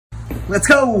let's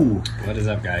go! What is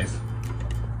up, guys?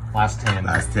 Last 10.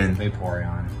 Last 10.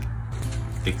 Vaporeon.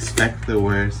 Expect the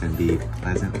worst and be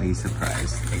pleasantly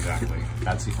surprised. Exactly.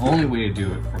 That's the only way to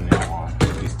do it from now on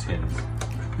with these tins.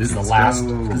 This is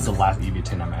the last EV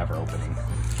tin I'm ever opening.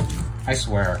 I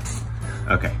swear.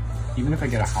 Okay. Even if I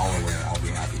get a hollow rare, I'll be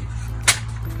happy.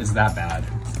 Is that bad?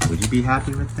 Would you be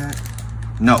happy with that?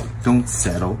 No, don't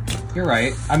settle. You're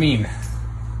right. I mean,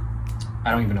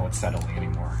 I don't even know what's settling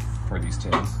anymore for these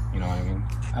tins. You know what I mean?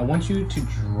 I want you to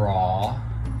draw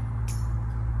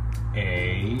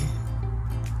a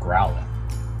Growlithe.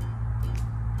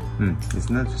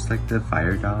 Isn't that just like the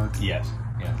fire dog? Yes.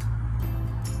 Yes.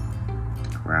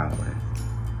 Growlithe.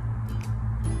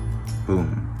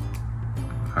 Boom.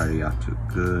 Already off to a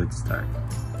good start.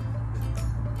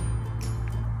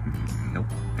 Nope.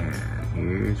 And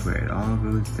here's where it all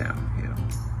goes downhill.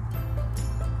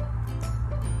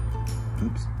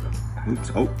 Oops.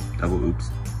 Oops. Oh, double oops.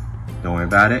 Don't worry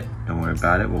about it. Don't worry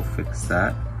about it. We'll fix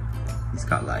that. He's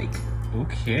got like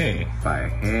fire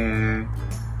hair,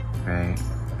 right?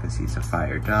 Because he's a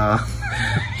fire dog.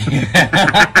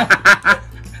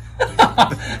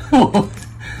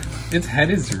 Its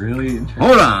head is really interesting.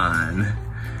 Hold on.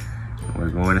 We're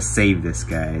going to save this,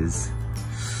 guys.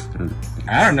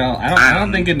 I don't know. I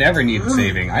don't think it ever needs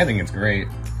saving. I think it's great.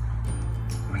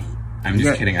 Wait. I'm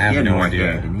just kidding. I have no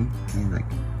idea. Hair, didn't he? I mean, like,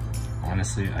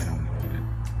 honestly, I don't know what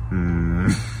I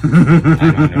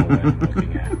don't know what I'm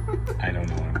looking at. I don't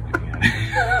know what I'm looking at.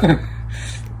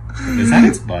 Is that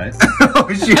its butt?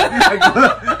 Oh shit!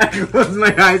 I closed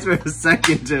my eyes for a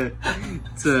second to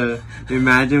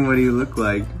imagine what he looked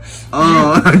like.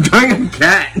 Oh, I'm drawing a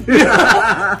cat.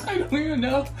 I don't even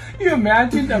know. You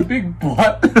imagined a big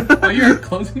butt while you were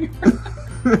closing your eyes?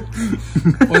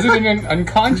 Was it an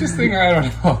unconscious thing, or I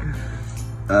don't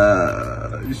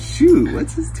know? Shoot,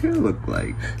 what's his tail look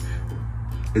like?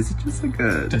 Is it just like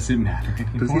a... Does it matter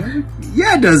anymore?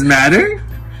 Yeah, it does matter!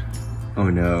 Oh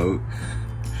no.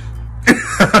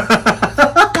 I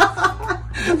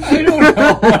don't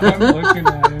know what I'm looking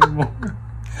at anymore.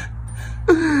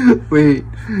 Wait,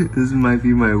 this might be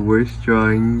my worst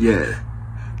drawing yet.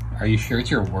 Are you sure it's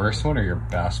your worst one or your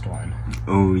best one?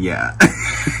 Oh yeah.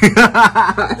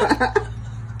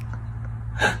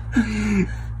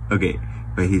 Okay,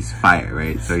 but he's fire,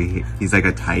 right? So he's like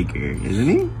a tiger, isn't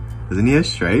he? Doesn't he have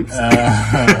stripes?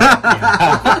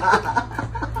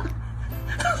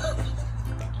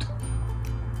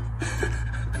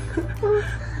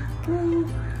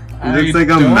 He looks like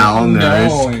a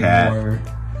malnourished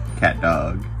cat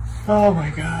dog. Oh my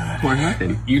god. What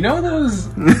happened? You know those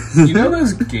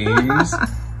games,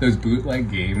 those bootleg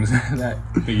games that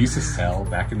they used to sell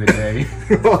back in the day?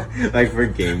 Like for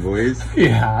Game Boys?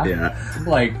 Yeah. Yeah.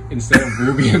 Like instead of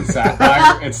Ruby and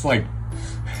Sapphire, it's like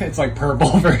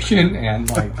purple version, and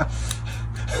like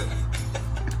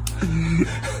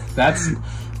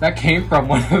that came from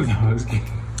one of those games.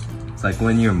 It's like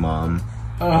when your mom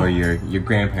or your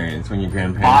grandparents, when your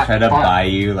grandparents try to buy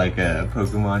you like a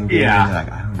Pokemon game. Yeah, and you're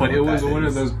like, I don't know but it was one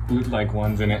is. of those bootleg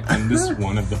ones in it, and this is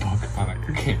one of the Pokemon I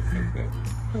can't think of.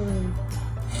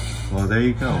 Well, there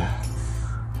you go.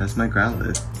 That's my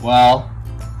Growlithe. Well,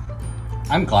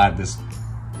 I'm glad this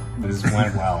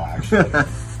went well, actually.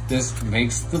 This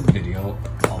makes the video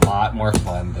a lot more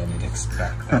fun than I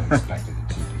expected it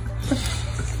to be.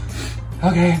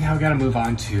 Okay, now we gotta move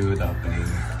on to the opening.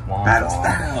 Battle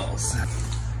Styles.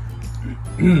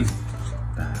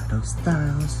 Battle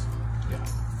Styles. Yeah.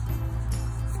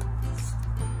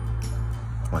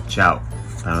 Watch out.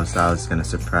 Battle Styles is gonna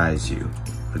surprise you.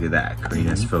 Look at that.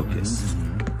 Karina's focus.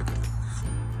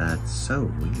 That's so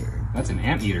weird. That's an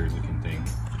anteater looking thing.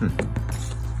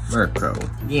 Murkrow.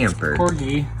 Yamper.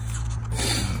 Corgi.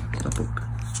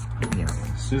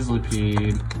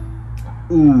 Sizzlipede.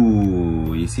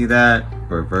 Ooh, you see that?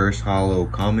 Reverse hollow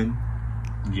common?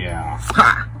 Yeah.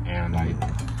 Ha! And I'm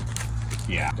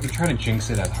trying to jinx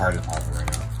it as hard as possible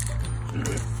right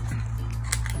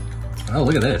now. Oh,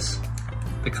 look at this.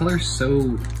 The color's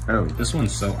so... Oh. This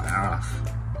one's so off.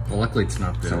 Well, luckily it's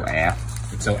not good. So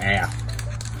aft. It's so aft.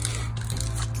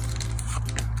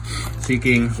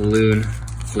 Seeking, Loon,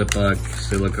 Flipbug,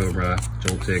 Silicobra,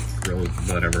 Joltik,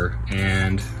 Growlithe, whatever.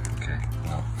 And... Okay,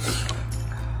 well...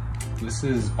 This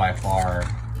is by far...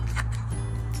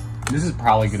 This is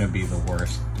probably going to be the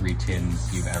worst 3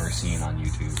 tins you've ever seen on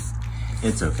YouTube.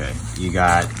 It's okay. You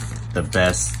got the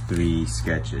best 3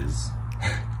 sketches.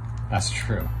 That's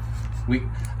true.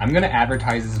 I'm going to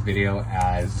advertise this video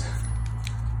as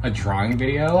a drawing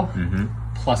video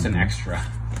plus an extra,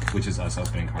 which is us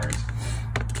opening cards.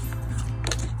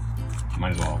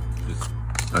 Might as well just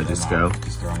just go.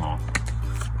 Just throw them off.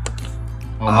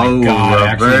 Oh my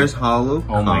god, reverse hollow.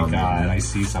 Oh my god, I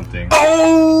see something.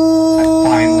 Oh! I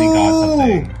finally got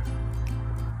something.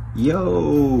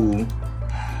 Yo.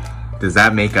 Does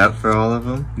that make up for all of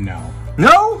them? No.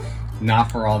 No?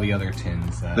 Not for all the other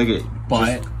tins. Look at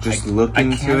but just look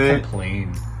into I can't it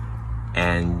complain.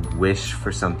 and wish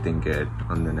for something good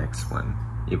on the next one.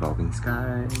 Evolving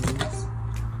Skies.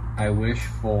 I wish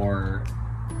for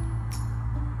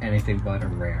anything but a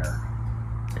rare.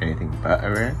 Anything but a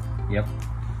rare? Yep.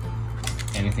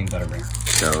 Anything but a rare.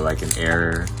 So like an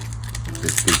error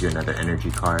just gives you another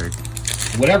energy card.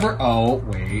 Whatever. Oh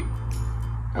wait.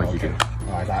 What'd you do?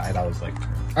 Oh, I thought it was like.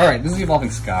 All right, this is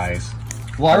Evolving Skies.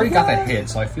 Well, I already got that hit,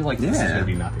 so I feel like this is gonna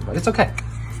be nothing, but it's okay.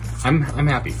 I'm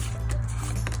happy.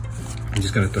 I'm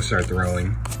just gonna start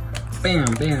throwing. Bam,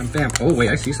 bam, bam. Oh wait,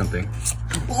 I see something.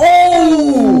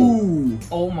 Oh!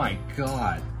 Oh my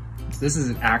god. This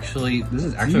is actually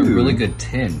a really good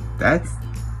tin. That's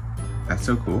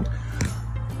so cool.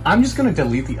 I'm just gonna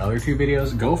delete the other two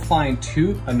videos, go find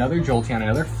another Jolteon,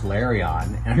 another Flareon,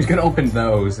 and I'm just gonna open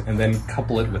those and then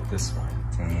couple it with this one.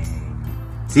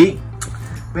 Dang. See?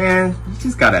 Man, you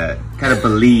just gotta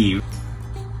believe.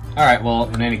 Alright, well,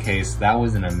 in any case, that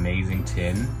was an amazing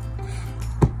tin.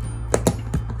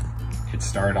 It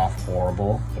started off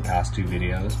horrible, the past two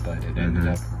videos, but it ended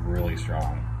up really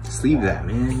strong. Sleeve that,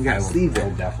 man. You gotta sleeve that.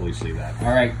 I'll definitely sleeve that.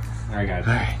 Alright, guys.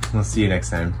 Alright, we'll see you next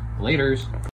time. Laters.